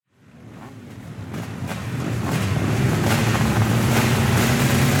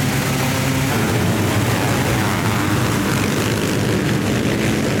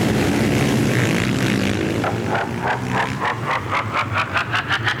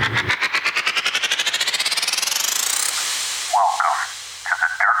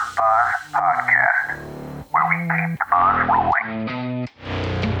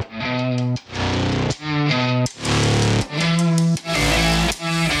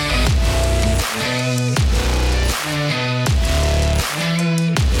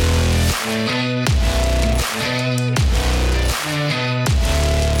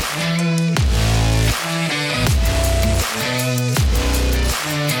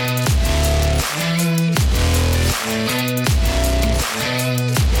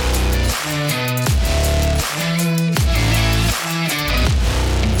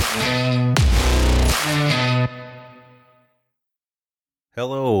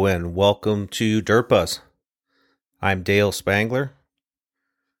Hello and welcome to Dirt Buzz. I'm Dale Spangler.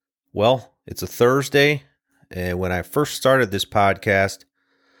 Well, it's a Thursday, and when I first started this podcast,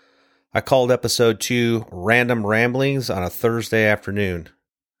 I called episode 2 Random Ramblings on a Thursday afternoon.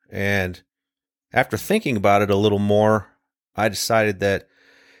 And after thinking about it a little more, I decided that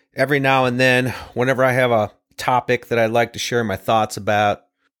every now and then, whenever I have a topic that I'd like to share my thoughts about,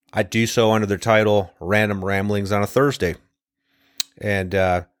 I do so under the title Random Ramblings on a Thursday. And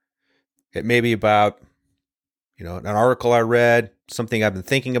it may be about, an article I read, something I've been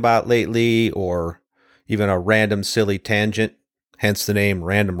thinking about lately, or even a random silly tangent, hence the name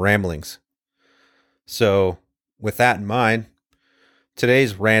Random Ramblings. So with that in mind,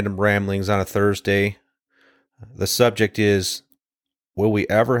 today's Random Ramblings on a Thursday, the subject is, will we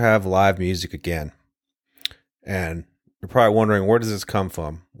ever have live music again? And you're probably wondering, where does this come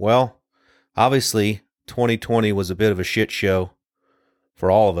from? Well, obviously, 2020 was a bit of a shit show for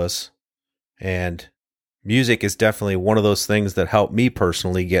all of us, and music is definitely one of those things that helped me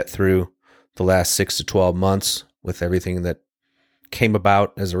personally get through the last 6 to 12 months with everything that came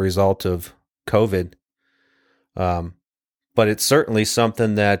about as a result of COVID. But it's certainly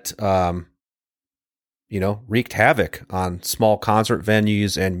something that, wreaked havoc on small concert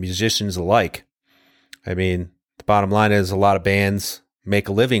venues and musicians alike. I mean, the bottom line is a lot of bands make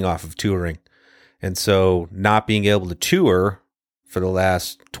a living off of touring. And so not being able to tour for the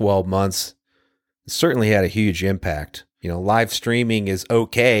last 12 months certainly had a huge impact. Live streaming is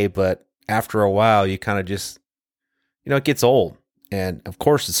okay, but after a while, you kind of just, it gets old. And of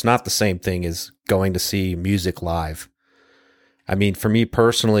course, it's not the same thing as going to see music live. I mean, for me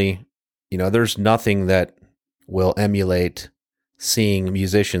personally, there's nothing that will emulate seeing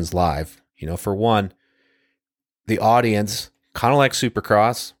musicians live. For one, the audience, kind of like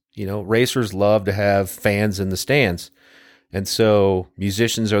Supercross, racers love to have fans in the stands. And so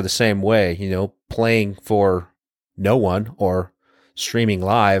musicians are the same way, playing for no one or streaming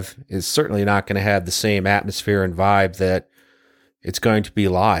live is certainly not going to have the same atmosphere and vibe that it's going to be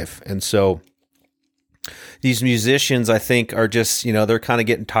live. And so these musicians, I think, are just, they're kind of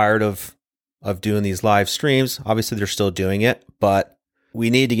getting tired of doing these live streams. Obviously, they're still doing it, but we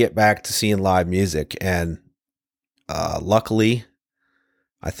need to get back to seeing live music. And luckily,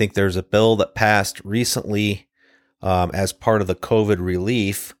 I think there's a bill that passed recently as part of the COVID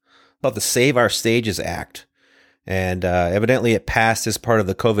relief of the Save Our Stages Act. And evidently it passed as part of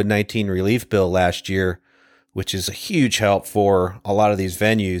the COVID-19 relief bill last year, which is a huge help for a lot of these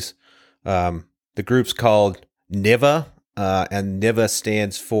venues. The group's called NIVA, and NIVA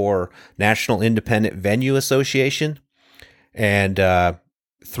stands for National Independent Venue Association. And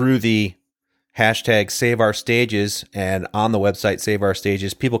through the hashtag Save Our Stages and on the website Save Our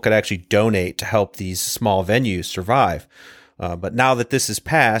Stages, people could actually donate to help these small venues survive. But now that this is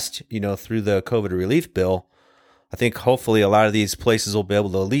passed, through the COVID relief bill, I think hopefully a lot of these places will be able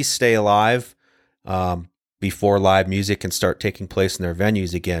to at least stay alive before live music can start taking place in their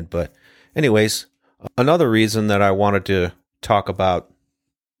venues again. But anyways, another reason that I wanted to talk about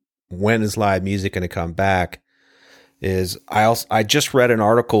when is live music going to come back is I just read an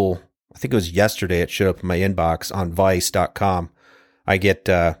article, I think it was yesterday, it showed up in my inbox on Vice.com. I get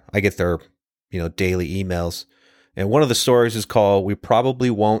their, daily emails. And one of the stories is called, "We Probably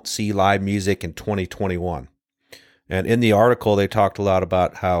Won't See Live Music in 2021. And in the article, they talked a lot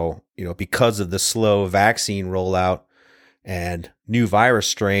about how, because of the slow vaccine rollout and new virus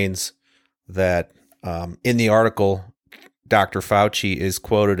strains that in the article, Dr. Fauci is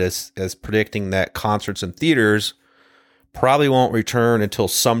quoted as predicting that concerts and theaters probably won't return until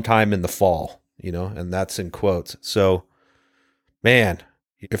sometime in the fall, and that's in quotes. So, man,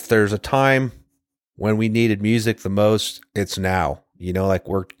 if there's a time when we needed music the most, it's now.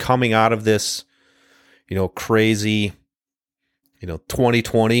 We're coming out of this, crazy,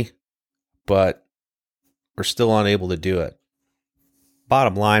 2020, but we're still unable to do it.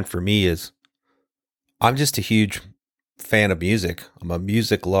 Bottom line for me is I'm just a huge fan of music. I'm a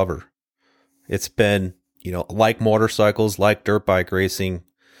music lover. It's been, like motorcycles, like dirt bike racing,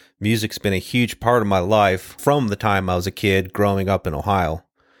 music's been a huge part of my life from the time I was a kid growing up in Ohio.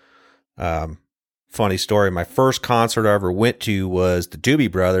 Funny story, my first concert I ever went to was the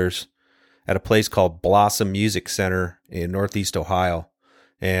Doobie Brothers at a place called Blossom Music Center in Northeast Ohio.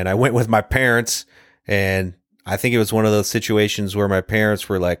 And I went with my parents, and I think it was one of those situations where my parents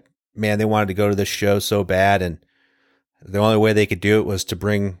were like, man, they wanted to go to this show so bad, and the only way they could do it was to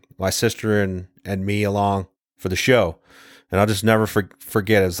bring my sister and me along for the show. And I'll just never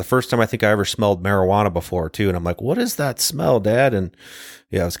forget. It was the first time I think I ever smelled marijuana before too. And I'm like, what is that smell, Dad? And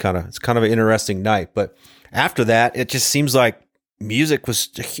yeah, it's kind of an interesting night. But after that, it just seems like music was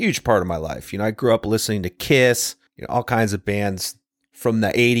a huge part of my life. I grew up listening to Kiss, all kinds of bands from the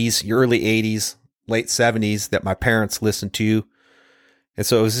 80s, early 80s, late 70s that my parents listened to. And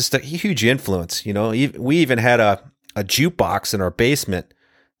so it was just a huge influence. We even had a jukebox in our basement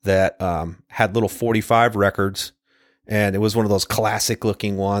that had little 45 records, and it was one of those classic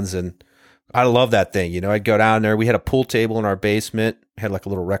looking ones. And I love that thing. I'd go down there. We had a pool table in our basement, had like a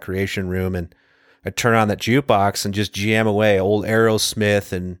little recreation room, and I'd turn on that jukebox and just jam away old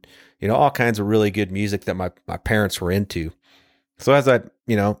Aerosmith and, all kinds of really good music that my parents were into. So as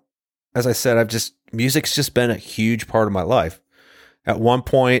I said, music's just been a huge part of my life. At one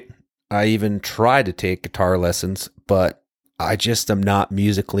point, I even tried to take guitar lessons, but I just am not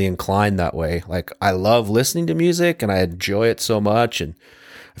musically inclined that way. Like, I love listening to music and I enjoy it so much, and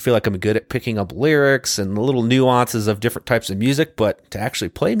I feel like I'm good at picking up lyrics and the little nuances of different types of music, but to actually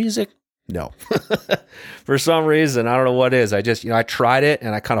play music, no. For some reason, I don't know what it is. I just, I tried it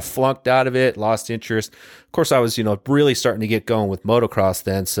and I kind of flunked out of it, lost interest. Of course, I was, really starting to get going with motocross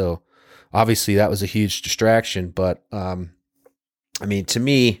then, so obviously that was a huge distraction. But, to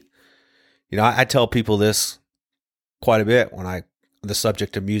me, I tell people this quite a bit when the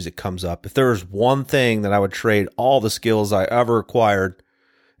subject of music comes up. If there was one thing that I would trade all the skills I ever acquired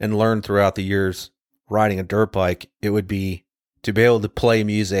and learned throughout the years riding a dirt bike, it would be to be able to play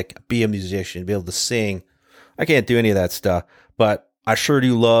music, be a musician, be able to sing. I can't do any of that stuff, but I sure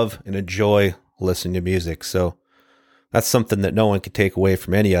do love and enjoy listening to music. So that's something that no one can take away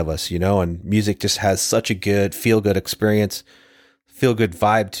from any of us, and music just has such a good feel-good experience, feel-good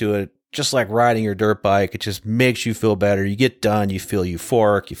vibe to it. Just like riding your dirt bike, it just makes you feel better. You get done, you feel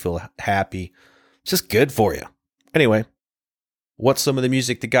euphoric, you feel happy. It's just good for you. Anyway, what's some of the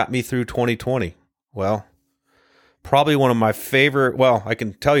music that got me through 2020? Well, probably one of my favorite, I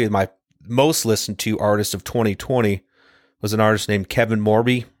can tell you my most listened to artist of 2020 was an artist named Kevin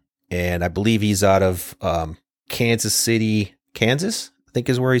Morby, and I believe he's out of Kansas City, Kansas, I think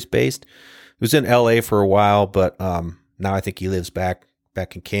is where he's based. He was in LA for a while, but now I think he lives back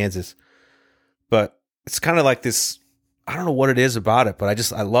in Kansas. But it's kind of like this, I don't know what it is about it, but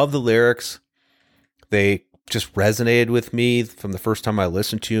I love the lyrics. They just resonated with me from the first time I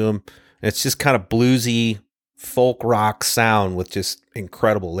listened to them. And it's just kind of bluesy, folk rock sound with just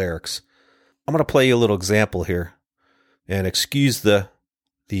incredible lyrics. I'm going to play you a little example here, and excuse the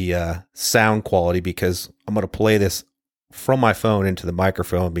sound quality because I'm going to play this from my phone into the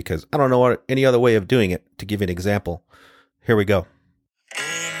microphone because I don't know any other way of doing it to give you an example. Here we go.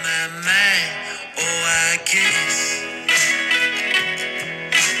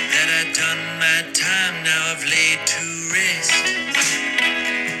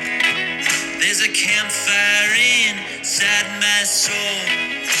 There's a campfire inside my soul,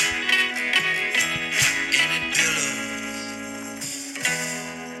 and it billows.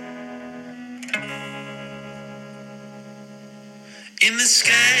 In the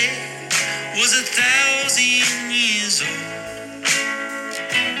sky was 1,000 years old.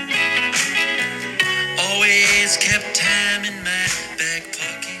 Always kept time in my back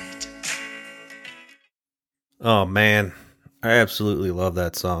pocket. Oh man, I absolutely love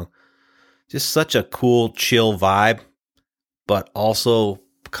that song. Just such a cool, chill vibe, but also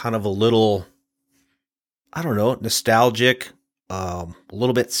kind of a little, I don't know, nostalgic, a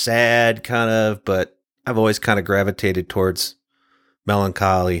little bit sad kind of, but I've always kind of gravitated towards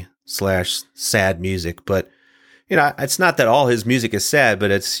melancholy / sad music. But, it's not that all his music is sad,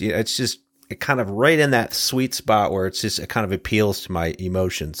 but it's just it kind of right in that sweet spot where it kind of appeals to my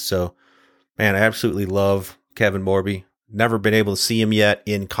emotions. So, man, I absolutely love Kevin Morby. Never been able to see him yet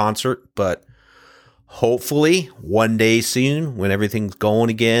in concert, but hopefully one day soon when everything's going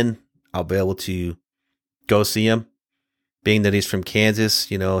again, I'll be able to go see him. Being that he's from Kansas,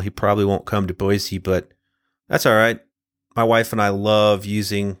 he probably won't come to Boise, but that's all right. My wife and I love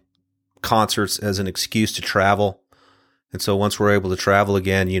using concerts as an excuse to travel. And so once we're able to travel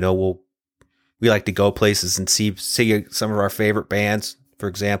again, we like to go places and see some of our favorite bands. For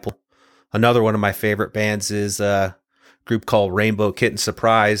example, another one of my favorite bands is group called Rainbow Kitten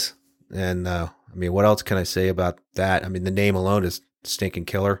Surprise. And what else can I say about that? The name alone is stinking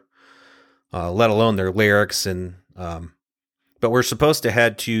killer, let alone their lyrics. And but we were supposed to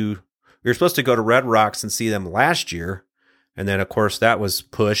go to Red Rocks and see them last year, and then of course that was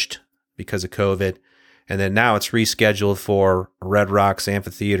pushed because of COVID, and then now it's rescheduled for Red Rocks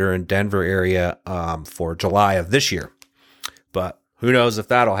Amphitheater in Denver area for July of this year. But who knows if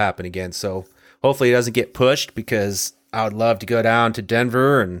that'll happen again? So hopefully it doesn't get pushed because I would love to go down to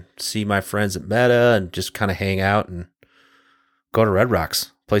Denver and see my friends at Meta and just kind of hang out and go to Red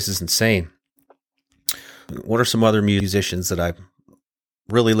Rocks. Place is insane. What are some other musicians that I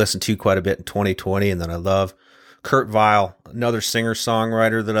really listened to quite a bit in 2020 and that I love. Kurt Vile, another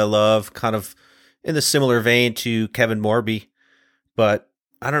singer-songwriter that I love, kind of in the similar vein to Kevin Morby, but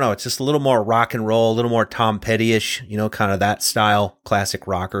I don't know, it's just a little more rock and roll, a little more Tom Petty-ish, kind of that style, classic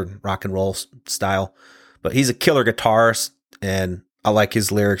rock and roll style. But he's a killer guitarist, and I like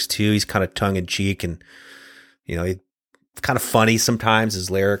his lyrics too. He's kind of tongue-in-cheek, and he's kind of funny sometimes, his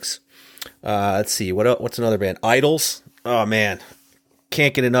lyrics. Let's see, what's another band? Idols. Oh man,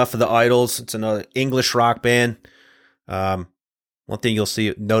 can't get enough of the Idols. It's another English rock band. One thing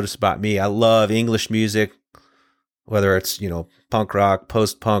you'll notice about me, I love English music, whether it's, punk rock,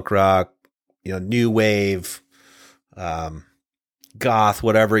 post-punk rock, new wave, goth,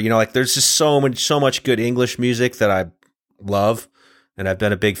 whatever, there's just so much good English music that I love and I've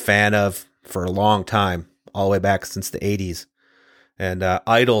been a big fan of for a long time, all the way back since the 80s. And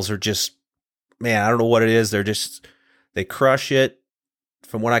Idols are just, man, I don't know what it is. They crush it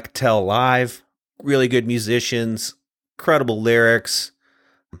from what I could tell live. Really good musicians, incredible lyrics.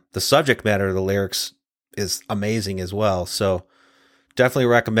 The subject matter of the lyrics is amazing as well. So definitely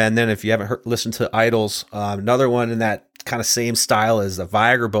recommend them if you haven't listened to Idols. Another one in that kind of same style is the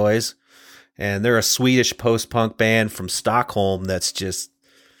Viagra Boys. And they're a Swedish post-punk band from Stockholm that's just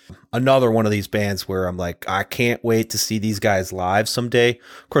another one of these bands where I'm like, I can't wait to see these guys live someday.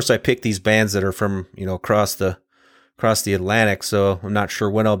 Of course, I pick these bands that are from, across the Atlantic, so I'm not sure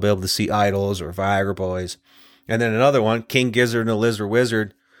when I'll be able to see Idols or Viagra Boys. And then another one, King Gizzard and the Lizard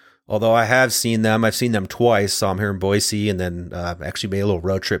Wizard. Although I have seen them, I've seen them twice. Saw them here in Boise, and then actually made a little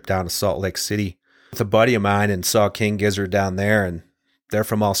road trip down to Salt Lake City with a buddy of mine and saw King Gizzard down there. And they're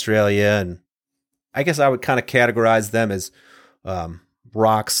from Australia, and I guess I would kind of categorize them as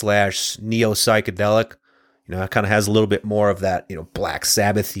rock / neo psychedelic. It kind of has a little bit more of that, Black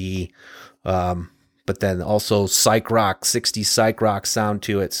Sabbath-y, but then also psych rock, 60s psych rock sound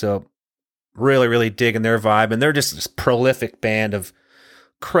to it. So really, really digging their vibe. And they're just this prolific band of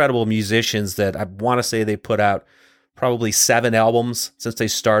incredible musicians that I want to say they put out probably 7 albums since they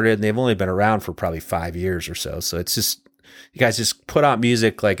started, and they've only been around for probably 5 years or so. So it's just, you guys just put out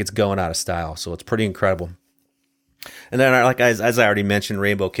music like it's going out of style. So it's pretty incredible. And then, like as I already mentioned,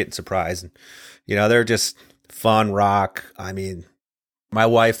 Rainbow Kitten Surprise, and they're just fun rock. I mean, my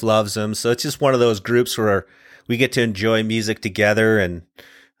wife loves them, so it's just one of those groups where we get to enjoy music together. And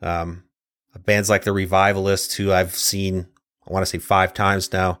bands like the Revivalists, who I've seen, I want to say 5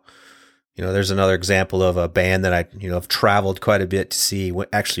 times now. There's another example of a band that I, have traveled quite a bit to see.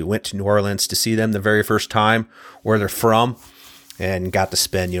 Actually went to New Orleans to see them the very first time, where they're from, and got to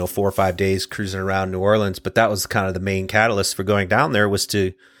spend, 4 or 5 days cruising around New Orleans. But that was kind of the main catalyst for going down there, was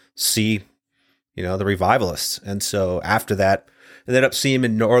to see, the Revivalists. And so after that, I ended up seeing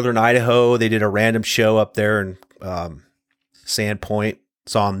them in northern Idaho. They did a random show up there in Sandpoint.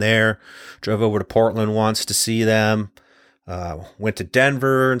 Saw them there. Drove over to Portland once to see them. Went to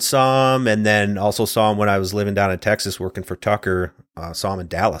Denver and saw them, and then also saw them when I was living down in Texas working for Tucker. Saw them in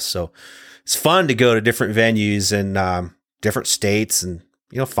Dallas. So it's fun to go to different venues and different states and,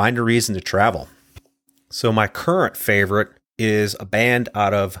 find a reason to travel. So my current favorite is a band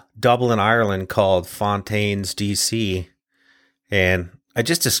out of Dublin, Ireland called Fontaines DC. And I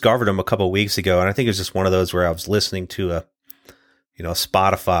just discovered them a couple of weeks ago. And I think it was just one of those where I was listening to a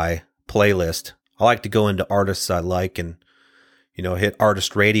Spotify playlist. I like to go into artists I like and, hit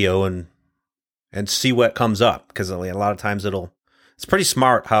artist radio and see what comes up. Because a lot of times it's pretty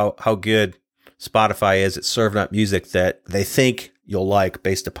smart how good Spotify is at serving up music that they think you'll like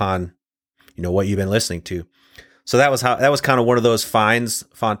based upon, what you've been listening to. So that was kind of one of those finds,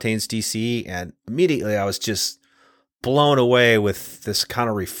 Fontaines DC. And immediately I was just blown away with this kind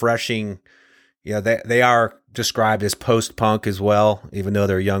of refreshing, they are described as post-punk as well, even though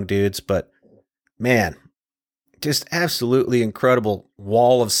they're young dudes. But man, just absolutely incredible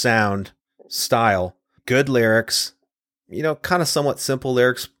wall of sound style, good lyrics, kind of somewhat simple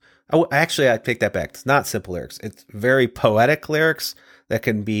lyrics. I take that back. It's not simple lyrics. It's very poetic lyrics that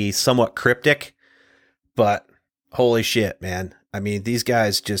can be somewhat cryptic, but holy shit, man. I mean, these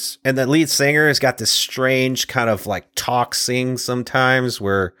guys just, and the lead singer has got this strange kind of like talk sing sometimes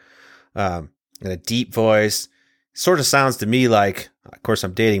where, in a deep voice, sort of sounds to me like, of course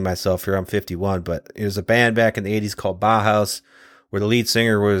I'm dating myself here, I'm 51, but it was a band back in the 80s called Bauhaus where the lead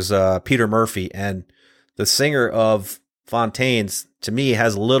singer was Peter Murphy, and the singer of Fontaines, to me,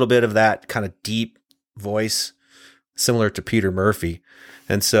 has a little bit of that kind of deep voice similar to Peter Murphy.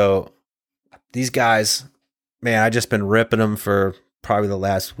 And so these guys, man, I've just been ripping them for probably the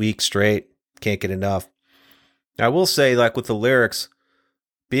last week straight. Can't get enough. I will say, like with the lyrics,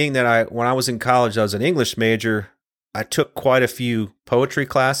 being that when I was in college, I was an English major, I took quite a few poetry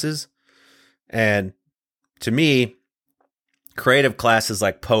classes, and to me, creative classes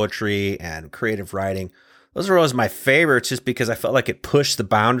like poetry and creative writing, those are always my favorites just because I felt like it pushed the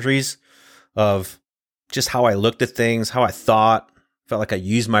boundaries of just how I looked at things, how I thought, felt like I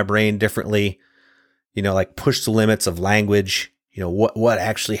used my brain differently, like push the limits of language, what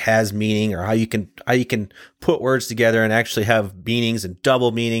actually has meaning, or how you can put words together and actually have meanings and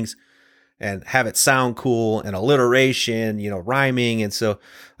double meanings and have it sound cool, and alliteration, rhyming. And so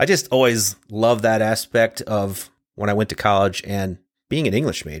I just always loved that aspect of when I went to college and being an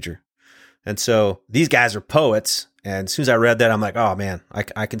English major. And so these guys are poets. And as soon as I read that, I'm like, oh man,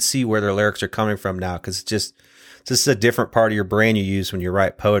 I can see where their lyrics are coming from now, because it's just a different part of your brain you use when you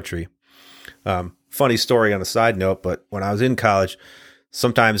write poetry. Funny story on a side note, but when I was in college,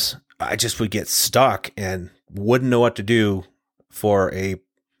 sometimes I just would get stuck and wouldn't know what to do for an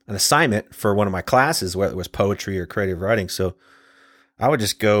assignment for one of my classes, whether it was poetry or creative writing. So I would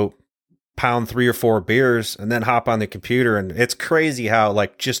just go pound 3 or 4 beers and then hop on the computer. And it's crazy how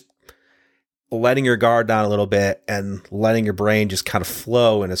just letting your guard down a little bit and letting your brain just kind of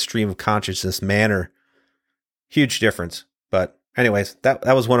flow in a stream of consciousness manner. Huge difference. But anyways, that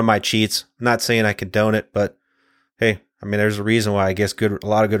was one of my cheats. I'm not saying I condone it, but hey, I mean, there's a reason why I guess a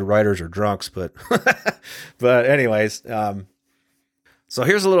lot of good writers are drunks, but, but anyways, so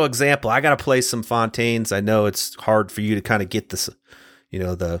here's a little example. I got to play some Fontaines. I know it's hard for you to kind of get this,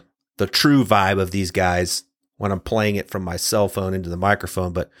 the true vibe of these guys when I'm playing it from my cell phone into the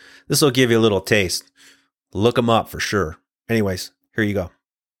microphone, but this will give you a little taste. Look them up for sure. Anyways, here you go.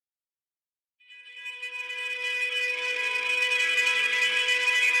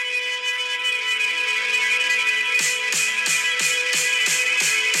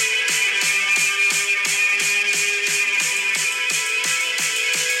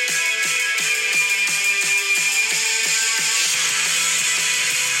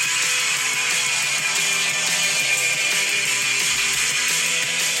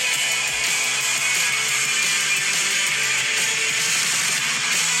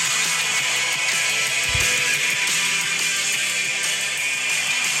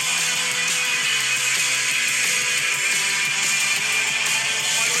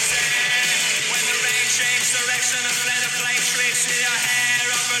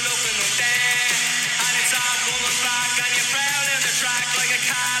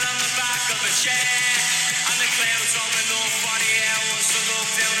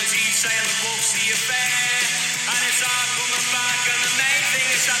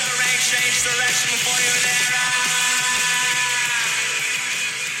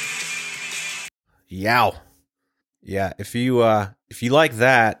 Yow. Yeah, if you like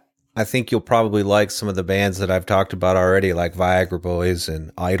that, I think you'll probably like some of the bands that I've talked about already, like Viagra Boys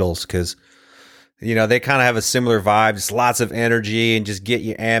and Idols, because they kind of have a similar vibe, just lots of energy and just get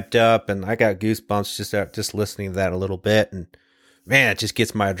you amped up. And I got goosebumps just listening to that a little bit, and man, it just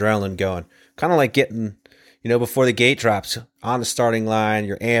gets my adrenaline going. Kind of like getting, before the gate drops on the starting line,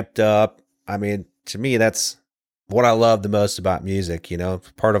 you're amped up. I mean, to me, that's what I love the most about music.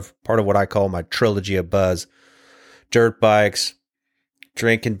 Part of what I call my trilogy of buzz: dirt bikes,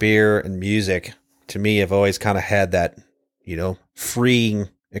 drinking beer, and music. To me, have always kind of had that, freeing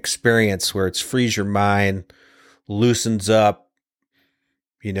experience where it frees your mind, loosens up,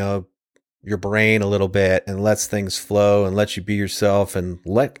 your brain a little bit, and lets things flow and lets you be yourself and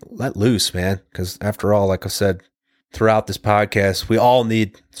let loose, man. Because after all, like I said throughout this podcast, we all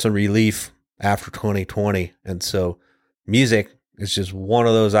need some relief after 2020. And so music is just one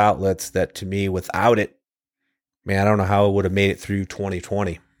of those outlets that, to me, without it, man, I don't know how I would have made it through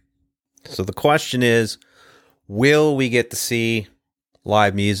 2020. So the question is, will we get to see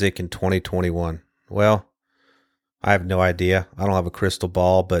live music in 2021? Well, I have no idea. I don't have a crystal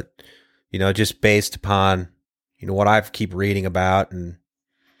ball, but, just based upon, what I keep reading about and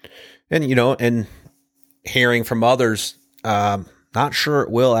hearing from others, not sure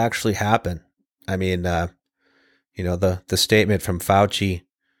it will actually happen. I mean, the statement from Fauci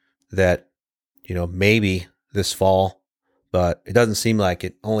that, maybe this fall, but it doesn't seem like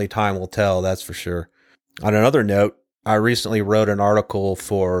it. Only time will tell, that's for sure. On another note, I recently wrote an article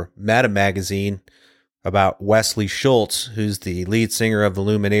for Meta Magazine about Wesley Schultz, who's the lead singer of the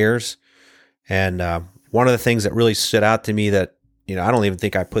Lumineers. And one of the things that really stood out to me that, I don't even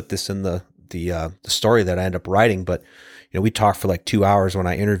think I put this in the story that I ended up writing, but, we talked for like 2 hours when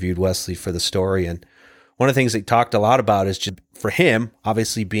I interviewed Wesley for the story. And one of the things he talked a lot about is just for him,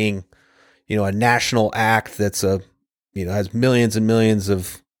 obviously being, a national act that's has millions and millions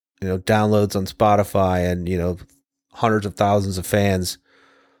of, downloads on Spotify and, hundreds of thousands of fans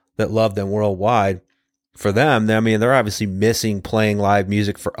that love them worldwide. for them, I mean, they're obviously missing playing live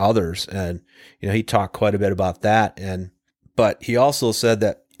music for others. And, he talked quite a bit about that. But he also said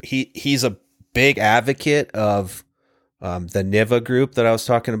that he's a big advocate of the NIVA group that I was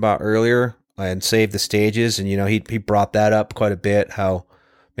talking about earlier and Save the Stages. And, he brought that up quite a bit, how,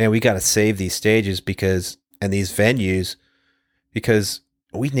 man, we got to save these stages and these venues because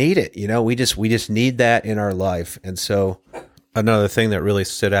we need it. We just need that in our life. And so another thing that really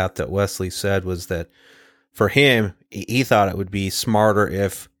stood out that Wesley said was that for him, he thought it would be smarter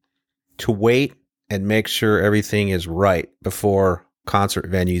to wait and make sure everything is right before concert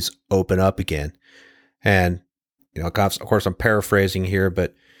venues open up again. And, of course, I'm paraphrasing here,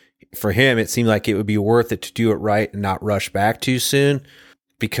 but for him, it seemed like it would be worth it to do it right and not rush back too soon,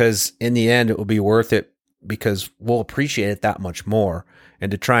 because in the end, it will be worth it because we'll appreciate it that much more.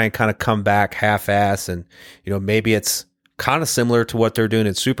 And to try and kind of come back half-ass and, maybe it's kind of similar to what they're doing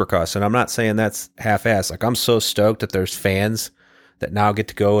in Supercross. And I'm not saying that's half-ass. Like, I'm so stoked that there's fans that now get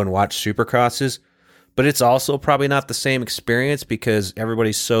to go and watch Supercrosses, but it's also probably not the same experience because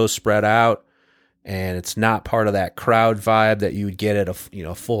everybody's so spread out and it's not part of that crowd vibe that you would get at a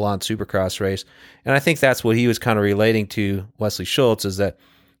full-on Supercross race. And I think that's what he was kind of relating to, Wesley Schultz, is that,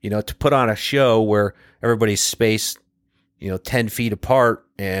 to put on a show where everybody's spaced, 10 feet apart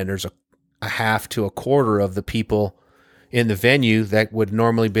and there's a half to a quarter of the people in the venue that would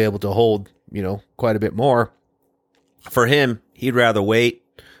normally be able to hold, quite a bit more. For him, he'd rather wait.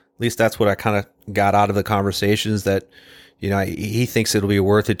 At least that's what I kind of got out of the conversations, that, he thinks it'll be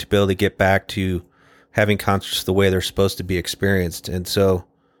worth it to be able to get back to having concerts the way they're supposed to be experienced. And so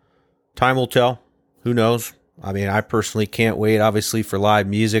time will tell. Who knows? I mean, I personally can't wait, obviously, for live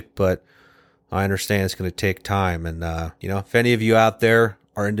music, but I understand it's going to take time. And, if any of you out there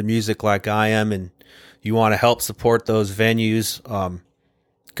are into music like I am and you want to help support those venues,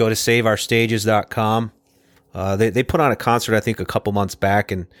 go to saveourstages.com. They put on a concert, I think, a couple months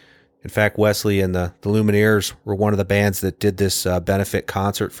back. And in fact, Wesley and the Lumineers were one of the bands that did this benefit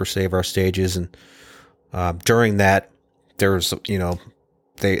concert for Save Our Stages. And during that, there was,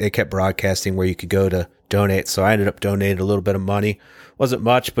 they kept broadcasting where you could go to donate. So I ended up donating a little bit of money. Wasn't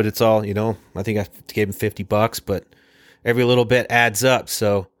much, but it's all, I think I gave him $50, but every little bit adds up.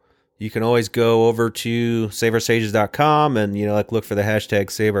 So you can always go over to saveourstages.com and, look for the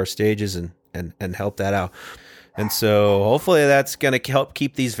hashtag Save Our Stages and help that out. And so hopefully that's going to help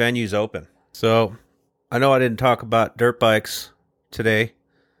keep these venues open. So I know I didn't talk about dirt bikes today,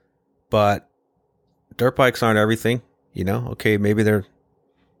 but dirt bikes aren't everything, Okay, maybe they're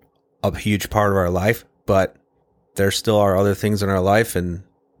a huge part of our life, but there still are other things in our life. And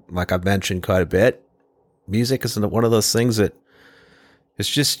like I've mentioned quite a bit, music is one of those things that it's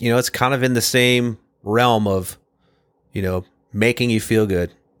just, it's kind of in the same realm of, making you feel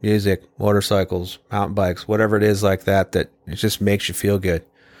good. Music, motorcycles, mountain bikes, whatever it is like that it just makes you feel good.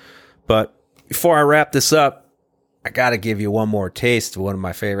 But before I wrap this up, I got to give you one more taste of one of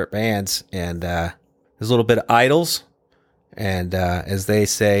my favorite bands. And there's a little bit of Idols. And as they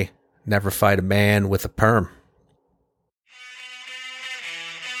say, never fight a man with a perm.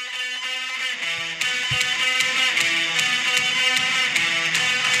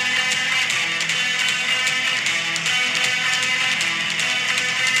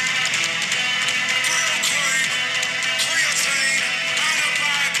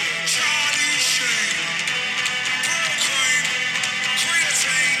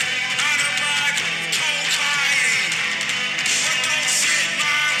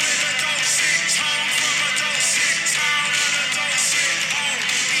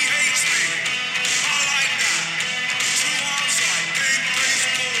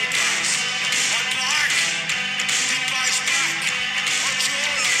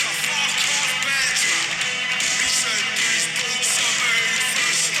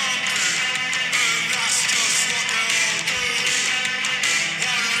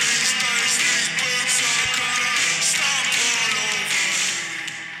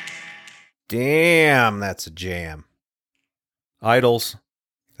 Damn, that's a jam. Idols.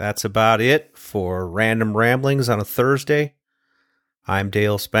 That's about it for Random Ramblings on a Thursday. I'm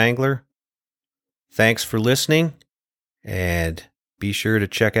Dale Spangler. Thanks for listening, and be sure to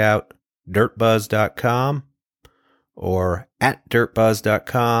check out dirtbuzz.com or at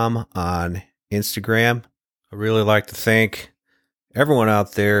dirtbuzz.com on Instagram. I really like to thank everyone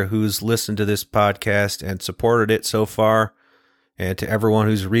out there who's listened to this podcast and supported it so far, and to everyone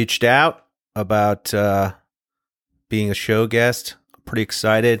who's reached out about being a show guest. I'm pretty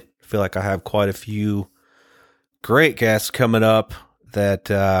excited. I feel like I have quite a few great guests coming up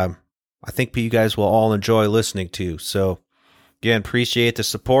that I think you guys will all enjoy listening to. So again, appreciate the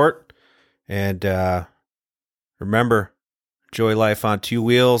support, and Remember, enjoy life on two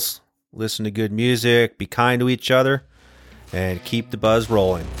wheels, listen to good music, be kind to each other, and keep the buzz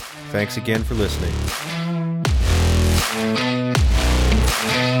rolling. Thanks again for listening.